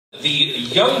The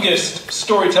youngest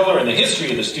storyteller in the history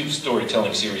of the Stoop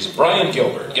Storytelling series, Brian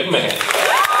Gilbert. Give him a hand.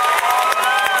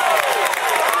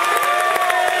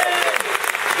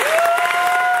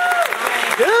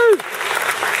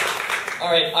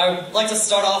 Alright, I would like to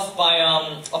start off by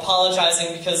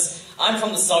apologizing because I'm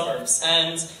from the suburbs,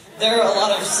 and there are a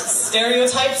lot of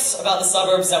stereotypes about the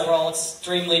suburbs that we're all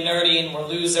extremely nerdy and we're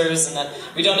losers and that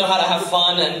we don't know how to have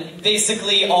fun, and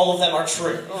basically all of them are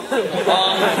true.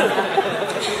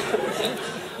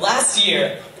 Last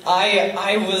year,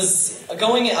 I was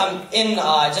going,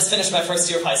 I just finished my first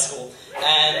year of high school,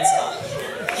 and,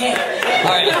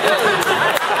 alright.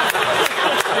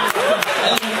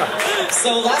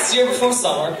 So last year before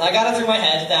summer, I got it through my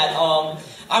head that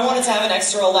I wanted to have an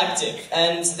extra elective,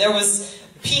 and there was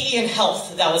PE and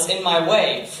health that was in my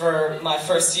way for my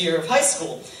first year of high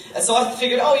school. And so I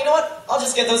figured, oh, you know what, I'll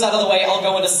just get those out of the way, I'll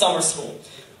go into summer school,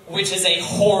 which is a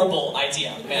horrible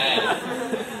idea, man.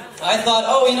 I thought,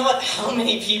 oh, you know what, how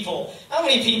many people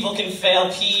can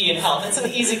fail PE and health? It's an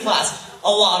easy class. A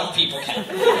lot of people can.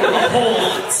 A whole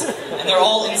lot. And they're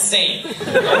all insane.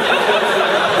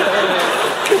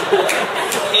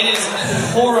 It is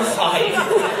horrifying.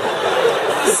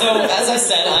 So, as I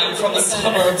said, I'm from the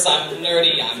suburbs, I'm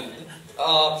nerdy, I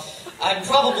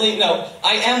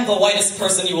am the whitest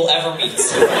person you will ever meet.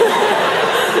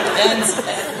 And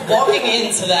walking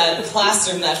into that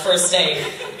classroom that first day,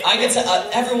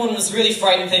 everyone was really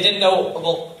frightened. They didn't know,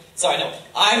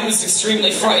 I was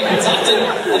extremely frightened. I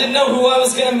didn't know who I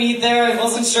was going to meet there. I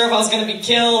wasn't sure if I was going to be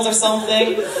killed or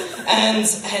something. And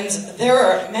there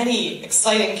are many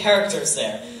exciting characters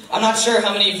there. I'm not sure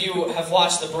how many of you have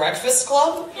watched The Breakfast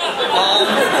Club.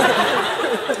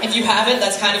 If you haven't,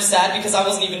 that's kind of sad because I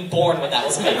wasn't even born when that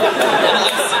was made.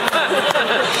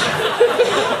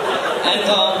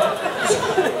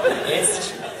 It's the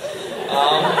truth.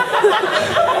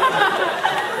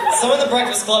 So in The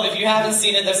Breakfast Club, if you haven't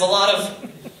seen it, there's a lot of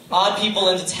odd people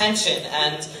in detention,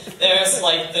 and there's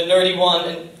like the nerdy one,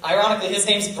 and ironically his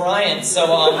name's Brian,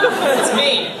 so it's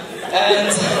me.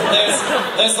 And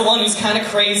there's the one who's kind of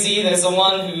crazy, there's the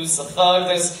one who's a thug,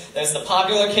 there's the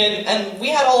popular kid, and we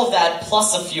had all of that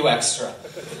plus a few extra.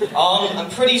 I'm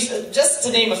pretty just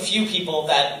to name a few people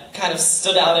that kind of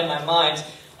stood out in my mind.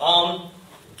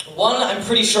 One I'm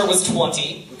pretty sure was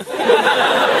 20.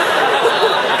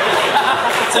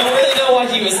 Don't really know why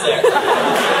he was there.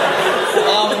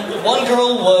 One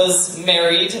girl was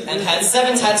married and had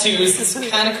 7 tattoos. It's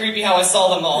kind of creepy how I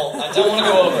saw them all. I don't want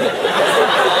to go over it.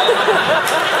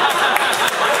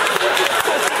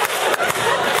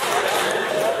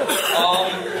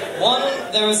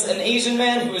 There was an Asian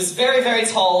man who was very, very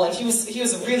tall, and he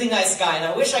was a really nice guy, and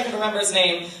I wish I could remember his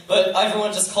name, but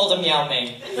everyone just called him Yao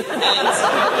Ming. And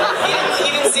he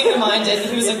didn't seem to mind it, and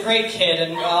he was a great kid,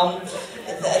 and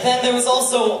then there was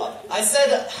also, I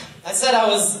said I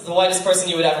was the whitest person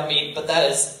you would ever meet, but that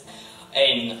is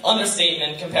an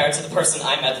understatement compared to the person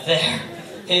I met there.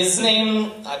 His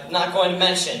name, I'm not going to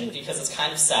mention because it's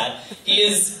kind of sad. He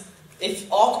is, if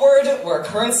awkward were a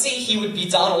currency, he would be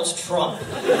Donald Trump.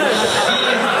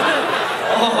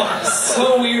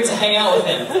 So weird to hang out with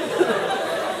him.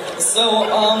 So,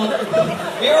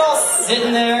 we were all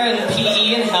sitting there in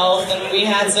PE and health, and we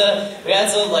had to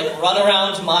like run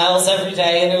around miles every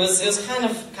day, and it was kind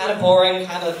of boring,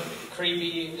 kind of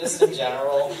creepy, just in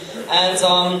general. And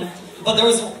but there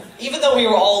was, even though we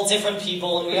were all different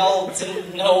people and we all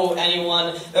didn't know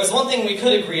anyone, there was one thing we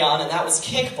could agree on, and that was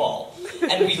kickball.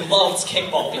 And we loved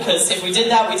kickball, because if we did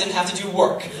that, we didn't have to do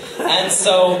work. And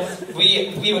so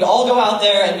we would all go out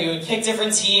there and we would pick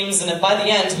different teams, and then by the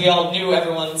end we all knew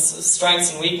everyone's strengths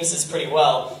and weaknesses pretty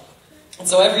well. And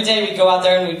so every day we'd go out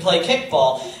there and we'd play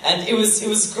kickball, and it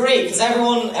was great because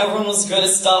everyone was good at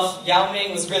stuff. Yao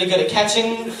Ming was really good at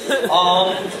catching. The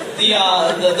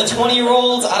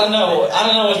 20-year-old, I don't know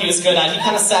what he was good at. He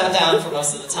kind of sat down for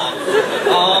most of the time.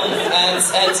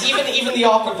 And even the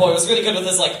awkward boy was really good with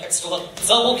his like extra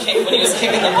double kick when he was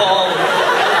kicking the ball.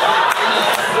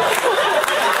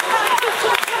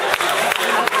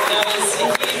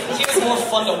 He was more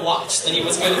fun to watch than he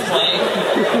was good at playing.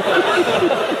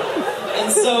 And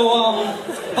so,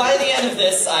 by the end of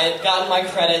this, I had gotten my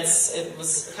credits. It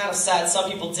was kind of sad. Some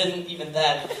people didn't even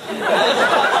then.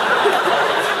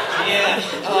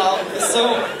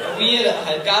 So I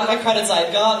had gotten my credits. I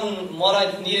had gotten what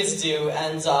I needed to do,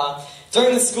 and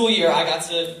during the school year, I got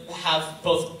to have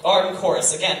both art and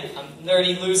chorus. Again, I'm a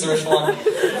nerdy, loserish one.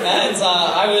 And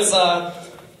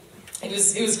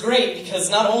it was great because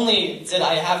not only did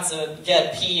I have to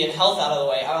get PE and health out of the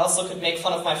way, I also could make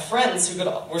fun of my friends who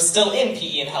were still in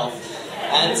PE and health.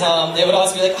 And they would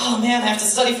always be like, "Oh man, I have to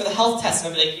study for the health test."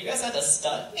 And I'd be like, "You guys had to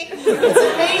study? It's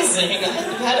amazing. I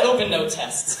had open note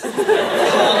tests."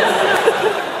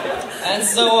 And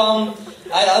so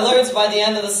I learned by the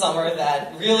end of the summer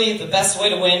that really the best way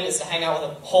to win is to hang out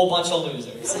with a whole bunch of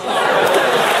losers.